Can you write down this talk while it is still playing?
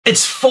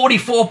It's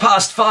 44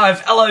 past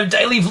 5. Hello,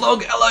 Daily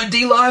Vlog. Hello,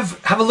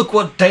 D-Live. Have a look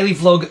what Daily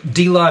Vlog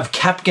D-Live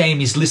cap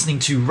game is listening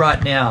to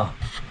right now.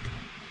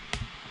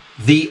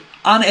 The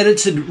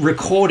unedited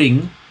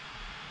recording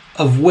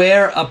of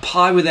where a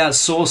pie without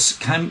sauce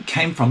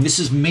came from. This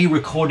is me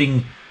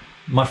recording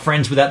my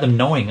friends without them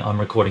knowing I'm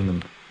recording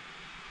them.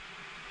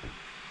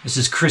 This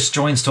is Chris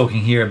Joins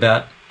talking here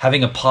about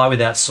having a pie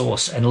without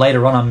sauce. And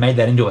later on, I made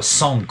that into a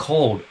song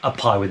called A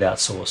Pie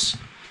Without Sauce.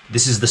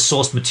 This is the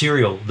source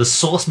material, the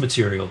source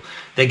material.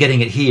 They're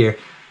getting it here.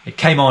 It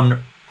came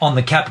on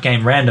the cap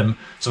game random.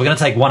 So we're going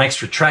to take one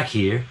extra track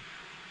here.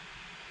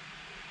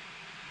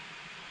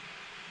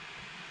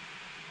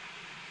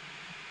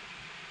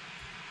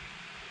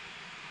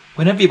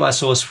 Whenever you buy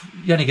sauce,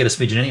 you only get a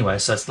smidgen anyway.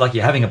 So it's like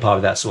you're having a pie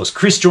without sauce.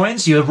 Chris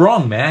Joins, you're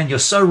wrong, man. You're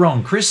so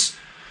wrong, Chris.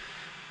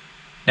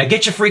 Now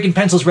get your freaking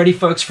pencils ready,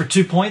 folks, for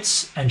 2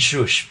 points and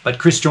shush. But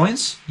Chris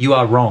Joins, you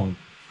are wrong.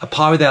 A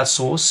pie without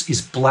sauce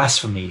is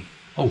blasphemy.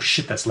 Oh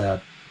shit, that's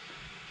loud.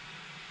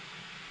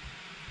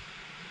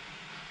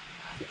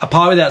 A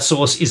pie without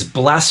sauce is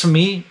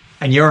blasphemy,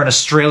 and you're an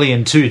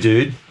Australian too,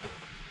 dude.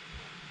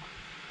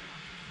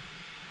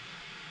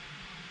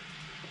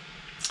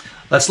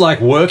 That's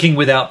like working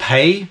without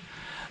pay,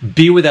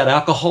 beer without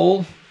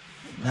alcohol,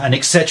 and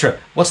etc.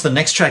 What's the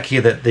next track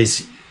here that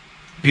these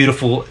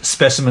beautiful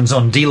specimens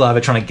on D-Live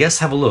are trying to guess?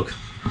 Have a look.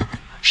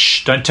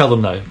 Shh, don't tell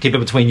them though. Keep it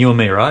between you and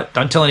me, right?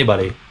 Don't tell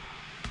anybody.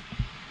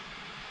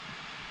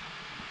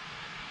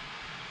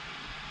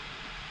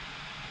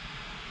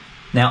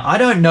 Now, I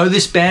don't know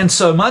this band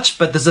so much,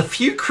 but there's a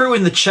few crew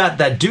in the chat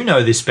that do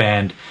know this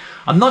band.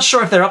 I'm not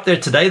sure if they're up there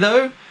today,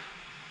 though.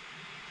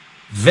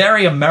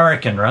 Very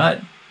American,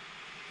 right?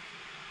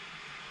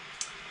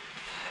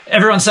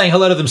 Everyone's saying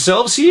hello to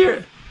themselves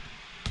here.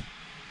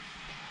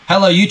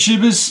 Hello,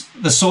 YouTubers,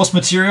 the source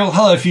material.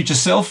 Hello, future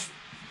self.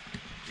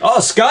 Oh,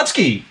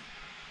 Skarsky.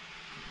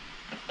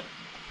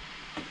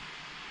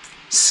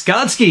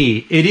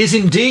 Skarsky, it is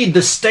indeed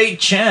the state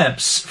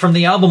champs from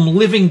the album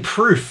Living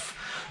Proof.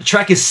 The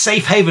track is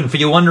Safe Haven, for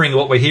you're wondering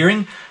what we're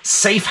hearing.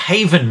 Safe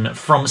Haven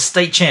from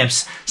State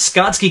Champs.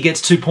 Skarsky gets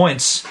 2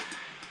 points.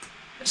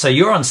 So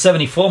you're on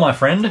 74, my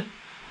friend.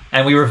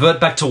 And we revert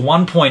back to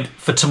 1 point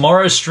for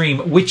tomorrow's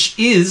stream, which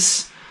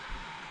is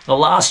the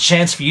last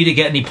chance for you to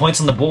get any points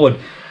on the board.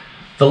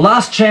 The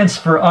last chance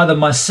for either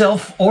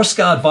myself or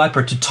Scarred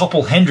Viper to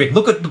topple Hendrik.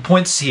 Look at the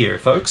points here,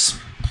 folks.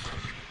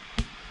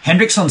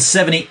 Hendrik's on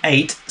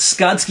 78,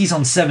 Skarsky's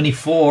on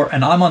 74,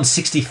 and I'm on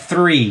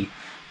 63.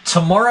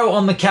 Tomorrow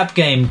on the cap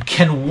game,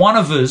 can one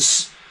of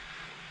us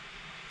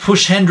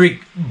push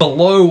Hendrik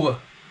below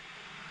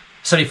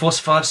 74,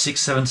 5, 6,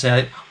 7,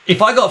 8?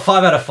 If I got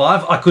 5 out of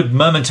 5, I could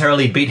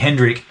momentarily beat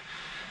Hendrik.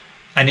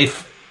 And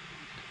if...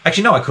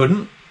 Actually, no, I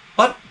couldn't.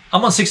 What?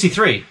 I'm on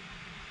 63.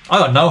 I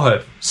got no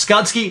hope.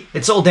 Skarsky,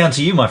 it's all down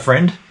to you, my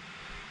friend.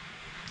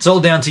 It's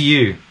all down to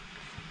you.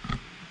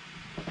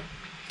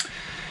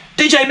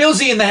 DJ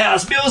Millsy in the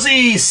house.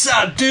 Millsy,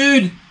 sup,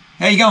 dude?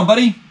 How you going,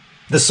 buddy?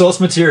 The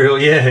source material,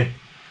 yeah.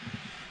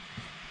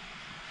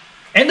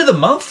 End of the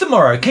month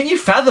tomorrow. Can you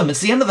fathom?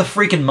 It's the end of the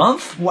freaking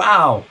month.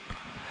 Wow.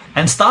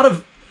 And start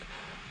of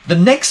the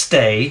next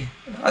day,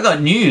 I got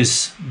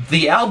news.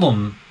 The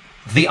album,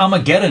 The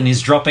Armageddon,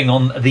 is dropping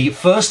on the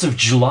 1st of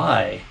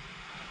July.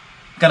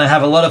 Gonna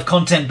have a lot of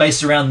content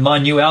based around my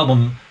new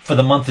album for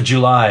the month of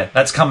July.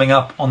 That's coming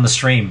up on the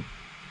stream.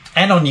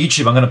 And on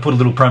YouTube, I'm gonna put a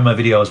little promo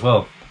video as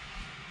well.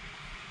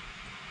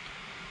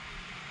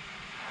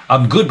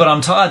 I'm good, but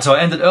I'm tired, so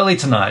I ended early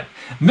tonight.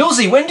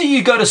 Millsy, when do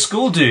you go to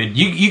school, dude?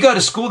 You go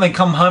to school, then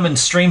come home and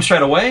stream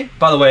straight away?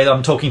 By the way,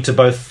 I'm talking to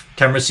both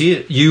cameras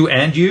here, you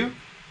and you.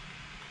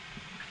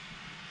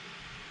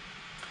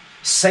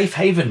 Safe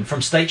Haven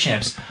from State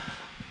Champs.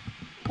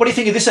 What do you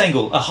think of this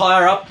angle? A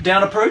higher up,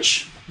 down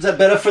approach? Is that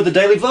better for the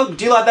daily vlog?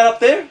 Do you like that up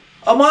there?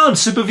 Am I on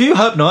super view?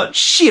 Hope not.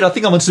 Shit, I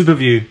think I'm on super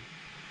view.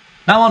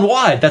 Now I'm on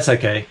wide, that's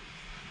okay.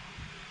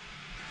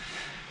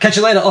 Catch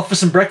you later, off for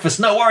some breakfast.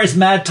 No worries,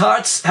 mad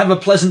tarts. Have a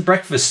pleasant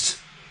breakfast.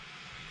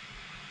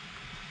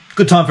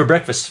 Good time for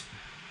breakfast.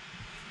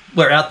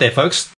 We're out there, folks.